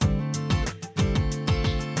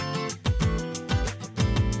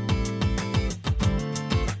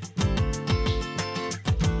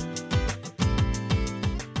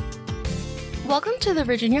Welcome to the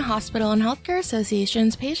Virginia Hospital and Healthcare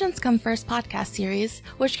Association's Patients Come First podcast series,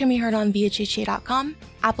 which can be heard on VHHA.com,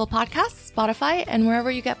 Apple Podcasts, Spotify, and wherever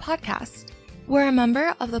you get podcasts. We're a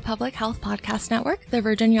member of the Public Health Podcast Network, the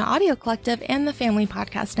Virginia Audio Collective, and the Family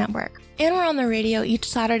Podcast Network. And we're on the radio each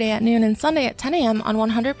Saturday at noon and Sunday at 10 a.m. on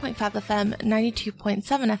 100.5 FM, 92.7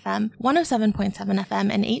 FM, 107.7 FM,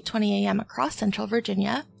 and 8:20 a.m. across Central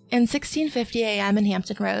Virginia, and 1650 a.m. in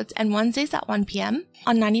Hampton Roads, and Wednesdays at 1 p.m.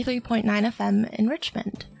 on 93.9 FM in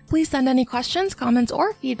Richmond. Please send any questions, comments,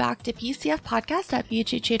 or feedback to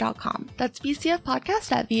pcfpodcast@vhha.com. That's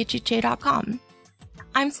pcfpodcast@vhha.com.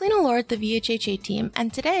 I'm Selena Lord, the VHHA team,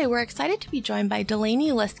 and today we're excited to be joined by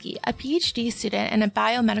Delaney Liskey, a PhD student and a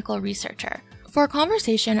biomedical researcher, for a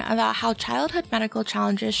conversation about how childhood medical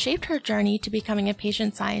challenges shaped her journey to becoming a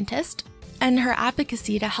patient scientist, and her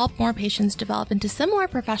advocacy to help more patients develop into similar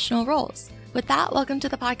professional roles. With that, welcome to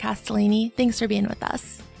the podcast, Delaney. Thanks for being with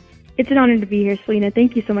us. It's an honor to be here, Selena.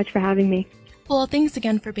 Thank you so much for having me. Well, thanks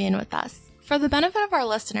again for being with us. For the benefit of our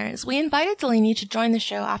listeners, we invited Delaney to join the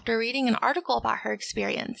show after reading an article about her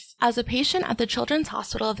experience as a patient at the Children's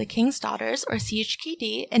Hospital of the King's Daughters, or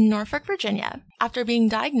CHKD, in Norfolk, Virginia, after being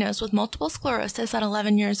diagnosed with multiple sclerosis at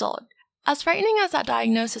 11 years old. As frightening as that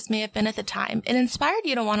diagnosis may have been at the time, it inspired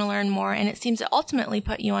you to want to learn more, and it seems it ultimately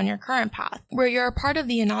put you on your current path, where you're a part of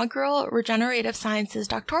the inaugural Regenerative Sciences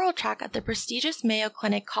doctoral track at the prestigious Mayo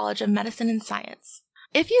Clinic College of Medicine and Science.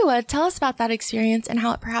 If you would, tell us about that experience and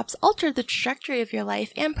how it perhaps altered the trajectory of your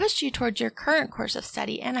life and pushed you towards your current course of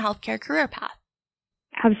study and a healthcare career path.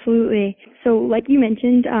 Absolutely. So like you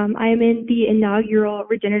mentioned, I am in the inaugural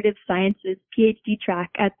Regenerative Sciences PhD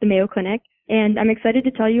track at the Mayo Clinic. And I'm excited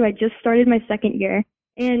to tell you I just started my second year.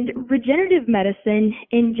 And regenerative medicine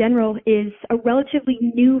in general is a relatively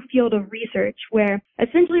new field of research where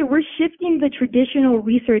essentially we're shifting the traditional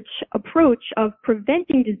research approach of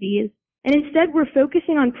preventing disease, and instead we're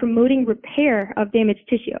focusing on promoting repair of damaged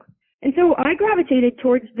tissue. And so I gravitated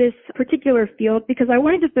towards this particular field because I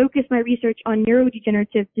wanted to focus my research on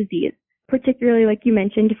neurodegenerative disease, particularly like you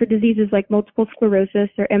mentioned for diseases like multiple sclerosis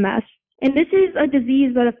or MS. And this is a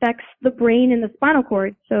disease that affects the brain and the spinal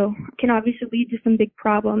cord, so it can obviously lead to some big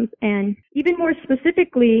problems. And even more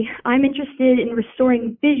specifically, I'm interested in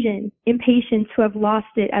restoring vision in patients who have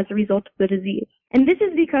lost it as a result of the disease. And this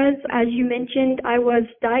is because, as you mentioned, I was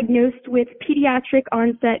diagnosed with pediatric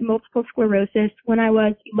onset multiple sclerosis when I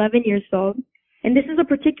was 11 years old. And this is a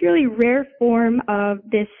particularly rare form of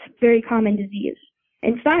this very common disease.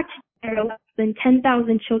 In fact, there are less than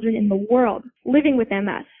 10,000 children in the world living with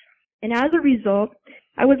MS. And as a result,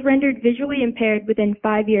 I was rendered visually impaired within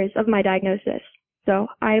 5 years of my diagnosis. So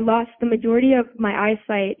I lost the majority of my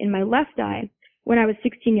eyesight in my left eye when I was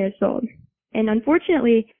 16 years old. And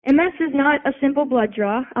unfortunately, MS is not a simple blood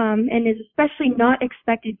draw, and is especially not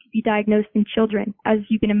expected to be diagnosed in children, as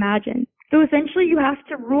you can imagine. So essentially, you have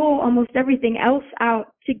to rule almost everything else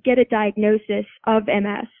out to get a diagnosis of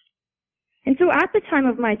MS. And so at the time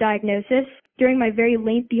of my diagnosis, during my very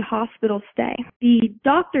lengthy hospital stay, the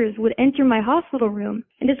doctors would enter my hospital room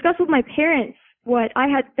and discuss with my parents what I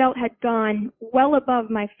had felt had gone well above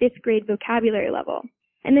my 5th grade vocabulary level.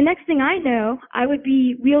 And the next thing I know, I would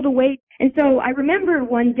be wheeled away. And so I remember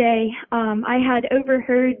one day I had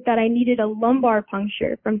overheard that I needed a lumbar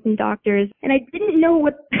puncture from some doctors. And I didn't know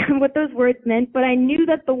what those words meant, but I knew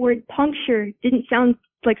that the word puncture didn't sound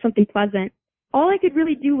like something pleasant. All I could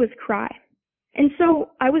really do was cry. And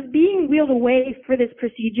so I was being wheeled away for this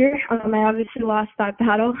procedure. I obviously lost that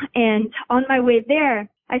battle. And on my way there,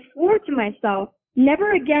 I swore to myself,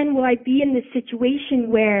 never again will I be in this situation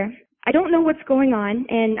where I don't know what's going on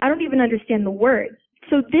and I don't even understand the words.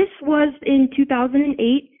 So this was in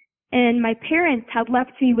 2008, and my parents had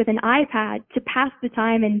left me with an iPad to pass the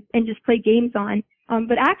time and just play games on.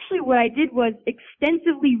 But actually what I did was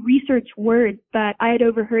extensively research words that I had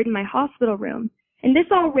overheard in my hospital room. And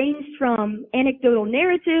this all ranged from anecdotal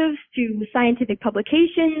narratives to scientific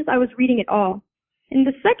publications. I was reading it all. And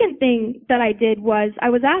the second thing that I did was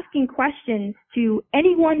I was asking questions to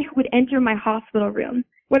anyone who would enter my hospital room,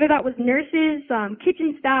 whether that was nurses,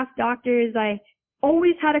 kitchen staff, doctors. I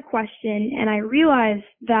always had a question, and I realized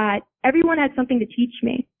that everyone had something to teach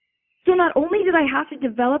me. So not only did I have to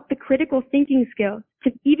develop the critical thinking skills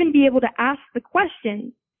to even be able to ask the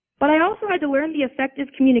questions, but I also had to learn the effective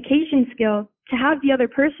communication skills to have the other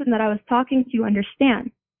person that I was talking to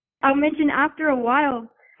understand. I'll mention after a while,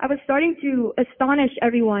 I was starting to astonish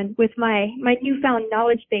everyone with my newfound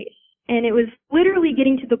knowledge base. And it was literally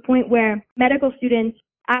getting to the point where medical students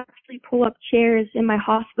actually pull up chairs in my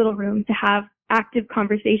hospital room to have active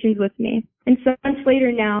conversations with me. And so months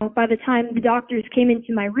later now, by the time the doctors came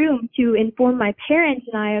into my room to inform my parents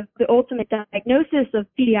and I of the ultimate diagnosis of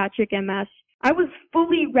pediatric MS, I was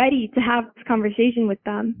fully ready to have this conversation with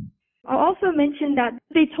them. I'll also mention that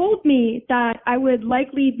they told me that I would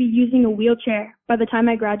likely be using a wheelchair by the time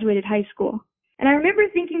I graduated high school. And I remember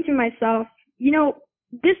thinking to myself,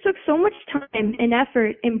 this took so much time and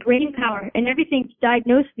effort and brain power and everything to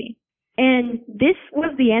diagnose me. And this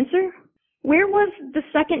was the answer? Where was the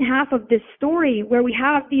second half of this story where we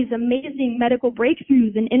have these amazing medical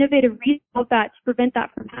breakthroughs and innovative research to prevent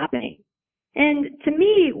that from happening? And to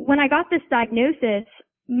me, when I got this diagnosis,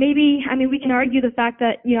 we can argue the fact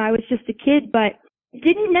that, I was just a kid, but it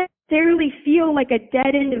didn't necessarily feel like a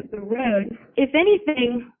dead end of the road. If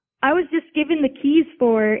anything, I was just given the keys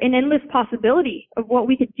for an endless possibility of what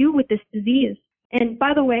we could do with this disease. And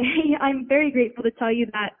by the way, I'm very grateful to tell you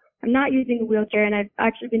that I'm not using a wheelchair and I've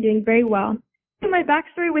actually been doing very well. My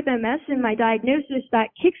backstory with MS and my diagnosis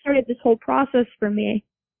that kickstarted this whole process for me.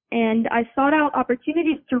 And I sought out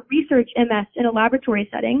opportunities to research MS in a laboratory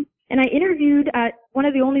setting. And I interviewed at one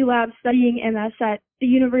of the only labs studying MS at the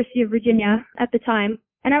University of Virginia at the time.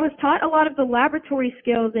 And I was taught a lot of the laboratory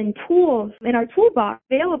skills and tools in our toolbox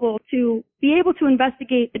available to be able to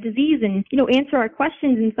investigate the disease and, answer our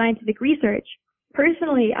questions in scientific research.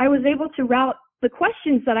 Personally, I was able to route the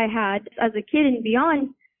questions that I had as a kid and beyond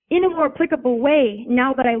in a more applicable way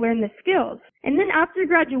now that I learned the skills. And then after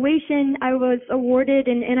graduation, I was awarded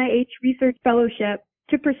an NIH research fellowship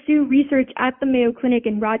to pursue research at the Mayo Clinic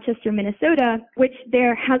in Rochester, Minnesota, which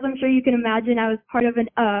there, as I'm sure you can imagine, I was part of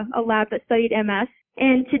a lab that studied MS.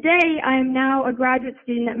 And today, I am now a graduate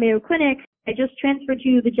student at Mayo Clinic. I just transferred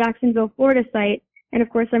to the Jacksonville, Florida site, and of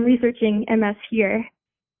course, I'm researching MS here.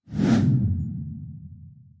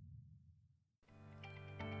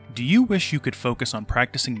 Do you wish you could focus on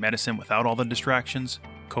practicing medicine without all the distractions?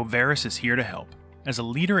 Coverys is here to help. As a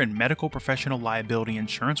leader in medical professional liability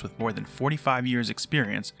insurance with more than 45 years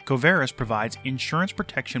experience, Coverys provides insurance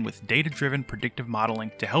protection with data-driven predictive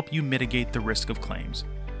modeling to help you mitigate the risk of claims.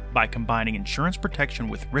 By combining insurance protection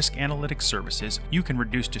with risk analytics services, you can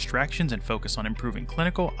reduce distractions and focus on improving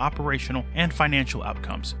clinical, operational, and financial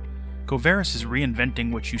outcomes. Coverys is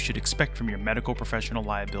reinventing what you should expect from your medical professional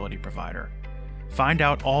liability provider. Find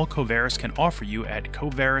out all Coverys can offer you at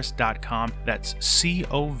coverys.com. That's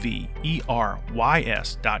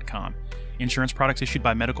Coverys.com. Insurance products issued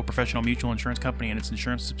by Medical Professional Mutual Insurance Company and its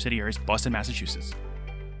insurance subsidiaries, Boston, Massachusetts.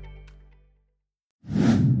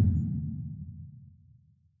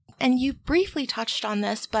 And you briefly touched on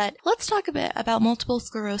this, but let's talk a bit about multiple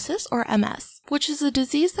sclerosis, or MS, which is a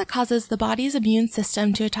disease that causes the body's immune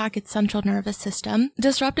system to attack its central nervous system,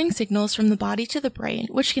 disrupting signals from the body to the brain,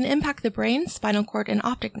 which can impact the brain, spinal cord, and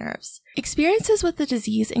optic nerves. Experiences with the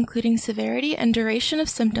disease, including severity and duration of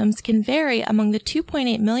symptoms, can vary among the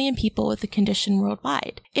 2.8 million people with the condition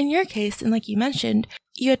worldwide. In your case, and like you mentioned,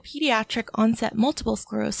 you had pediatric onset multiple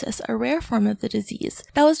sclerosis, a rare form of the disease,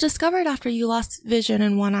 that was discovered after you lost vision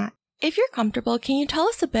in one eye. If you're comfortable, can you tell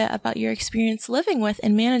us a bit about your experience living with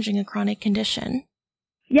and managing a chronic condition?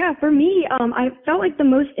 Yeah, for me, I felt like the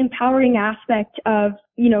most empowering aspect of,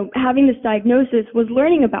 having this diagnosis was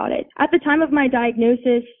learning about it. At the time of my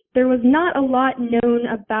diagnosis, there was not a lot known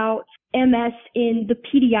about MS in the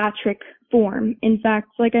pediatric form. In fact,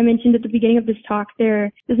 like I mentioned at the beginning of this talk,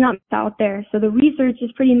 there's not much out there. So the research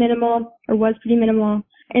is pretty minimal, or was pretty minimal.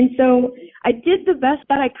 And so I did the best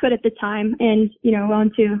that I could at the time and,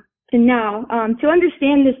 on to now, to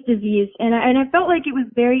understand this disease. And I felt like it was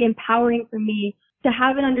very empowering for me to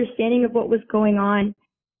have an understanding of what was going on.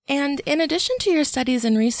 And in addition to your studies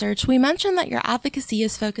and research, we mentioned that your advocacy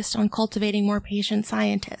is focused on cultivating more patient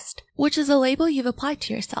scientists, which is a label you've applied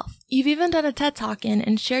to yourself. You've even done a TED Talk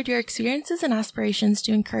and shared your experiences and aspirations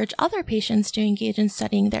to encourage other patients to engage in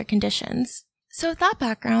studying their conditions. So with that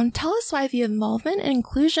background, tell us why the involvement and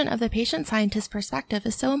inclusion of the patient scientist perspective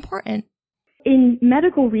is so important. In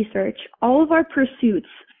medical research, all of our pursuits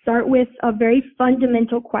start with a very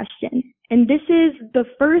fundamental question. And this is the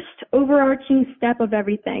first overarching step of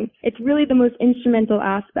everything. It's really the most instrumental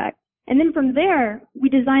aspect. And then from there, we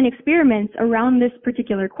design experiments around this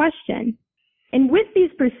particular question. And with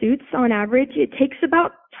these pursuits, on average, it takes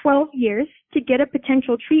about 12 years to get a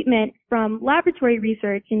potential treatment from laboratory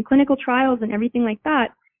research and clinical trials and everything like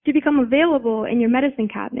that to become available in your medicine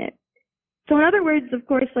cabinet. So in other words, of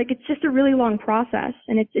course, it's just a really long process,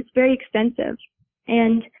 and it's very extensive.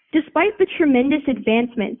 And despite the tremendous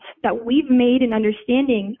advancements that we've made in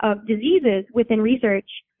understanding of diseases within research,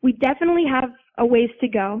 we definitely have a ways to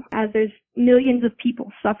go, as there's millions of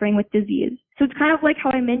people suffering with disease. So it's kind of like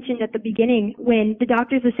how I mentioned at the beginning when the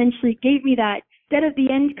doctors essentially gave me that dead of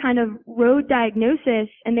the end kind of road diagnosis,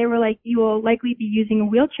 and they were like, you will likely be using a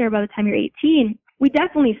wheelchair by the time you're 18. We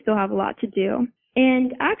definitely still have a lot to do.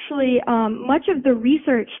 And actually, much of the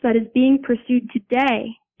research that is being pursued today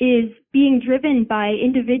is being driven by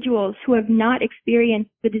individuals who have not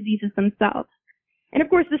experienced the diseases themselves. And of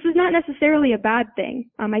course, this is not necessarily a bad thing.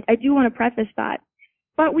 I do want to preface that.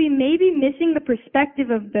 But we may be missing the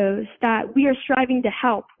perspective of those that we are striving to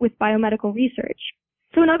help with biomedical research.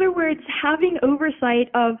 So in other words, having oversight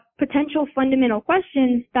of potential fundamental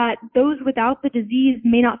questions that those without the disease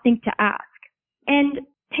may not think to ask. And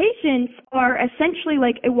patients are essentially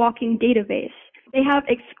like a walking database. They have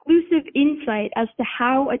exclusive insight as to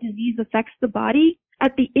how a disease affects the body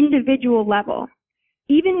at the individual level.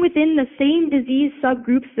 Even within the same disease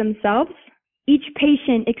subgroups themselves, each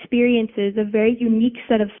patient experiences a very unique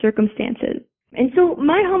set of circumstances. And so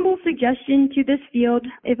my humble suggestion to this field,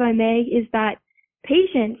 if I may, is that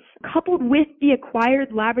patients, coupled with the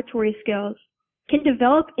acquired laboratory skills, can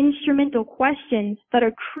develop instrumental questions that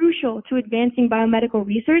are crucial to advancing biomedical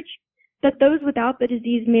research that those without the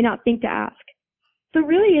disease may not think to ask. So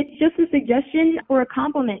really, it's just a suggestion or a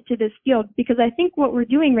compliment to this field, because I think what we're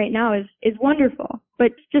doing right now is wonderful,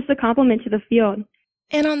 but just a compliment to the field.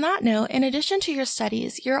 And on that note, in addition to your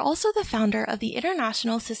studies, you're also the founder of the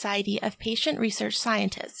International Society of Patient Research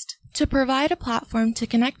Scientists, to provide a platform to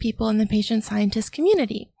connect people in the patient scientist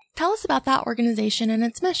community. Tell us about that organization and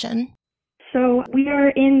its mission. So we are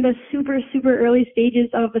in the super early stages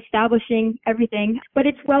of establishing everything, but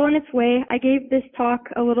it's well on its way. I gave this talk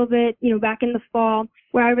a little bit, back in the fall,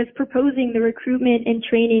 where I was proposing the recruitment and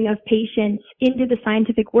training of patients into the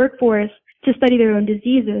scientific workforce to study their own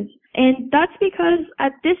diseases. And that's because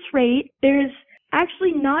at this rate, there's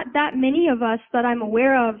actually not that many of us that I'm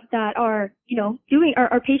aware of that are,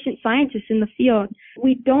 are patient scientists in the field.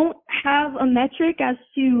 We don't have a metric as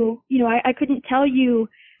to, I couldn't tell you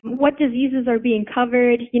what diseases are being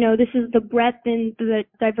covered. This is the breadth and the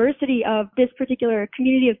diversity of this particular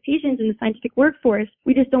community of patients in the scientific workforce.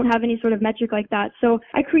 We just don't have any sort of metric like that. So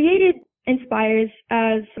I created Inspires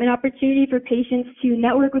as an opportunity for patients to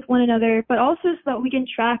network with one another, but also so that we can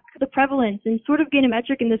track the prevalence and sort of gain a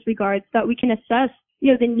metric in this regard so that we can assess,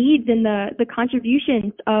 the needs and the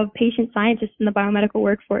contributions of patient scientists in the biomedical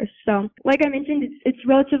workforce. So like I mentioned, it's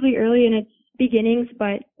relatively early in its beginnings,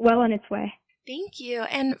 but well on its way. Thank you.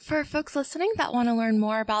 And for folks listening that want to learn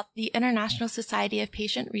more about the International Society of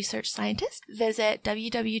Patient Research Scientists, visit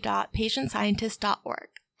www.patientscientist.org.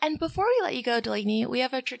 And before we let you go, Delaney, we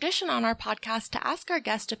have a tradition on our podcast to ask our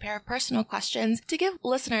guests a pair of personal questions to give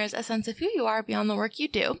listeners a sense of who you are beyond the work you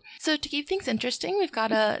do. So to keep things interesting, we've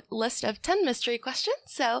got a list of 10 mystery questions.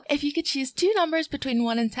 So if you could choose two numbers between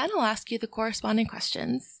 1 and 10, I'll ask you the corresponding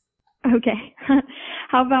questions. Okay.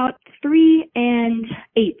 How about 3 and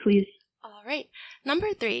 8, please? All right.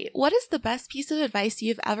 Number 3, what is the best piece of advice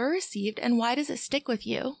you've ever received, and why does it stick with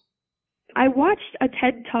you? I watched a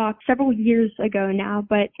TED Talk several years ago now,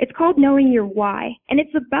 but it's called Knowing Your Why. And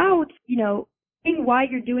it's about, knowing why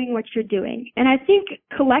you're doing what you're doing. And I think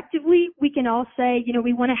collectively we can all say,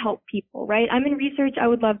 we want to help people, right? I'm in research. I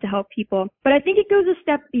would love to help people. But I think it goes a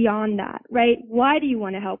step beyond that, right? Why do you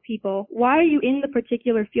want to help people? Why are you in the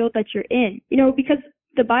particular field that you're in? Because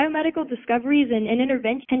the biomedical discoveries and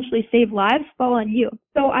interventions potentially save lives fall on you.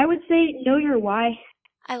 So I would say know your why.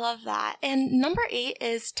 I love that. And number 8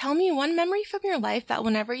 is tell me one memory from your life that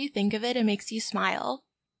whenever you think of it, it makes you smile.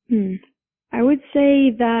 I would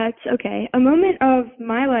say that, a moment of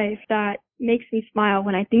my life that makes me smile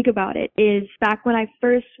when I think about it is back when I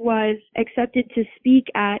first was accepted to speak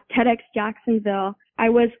at TEDx Jacksonville. I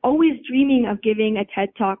was always dreaming of giving a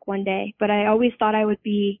TED Talk one day, but I always thought I would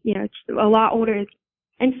be, a lot older.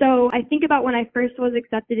 And so I think about when I first was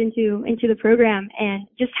accepted into the program and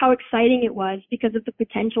just how exciting it was because of the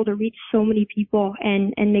potential to reach so many people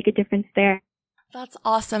and make a difference there. That's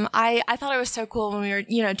awesome. I thought it was so cool when we were,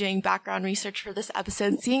 doing background research for this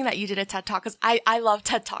episode, seeing that you did a TED Talk, because I love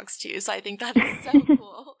TED Talks too. So I think that is so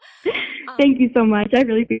cool. Thank you so much. I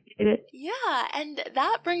really appreciate it. Yeah, and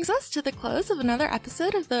that brings us to the close of another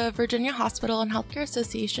episode of the Virginia Hospital and Healthcare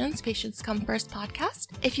Association's Patients Come First podcast.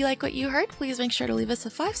 If you like what you heard, please make sure to leave us a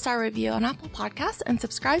 5-star review on Apple Podcasts and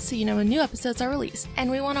subscribe so you know when new episodes are released. And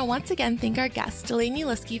we want to once again thank our guest, Delaney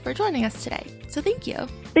Liskey, for joining us today. So thank you.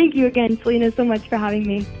 Thank you again, Selena, so much for having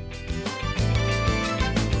me.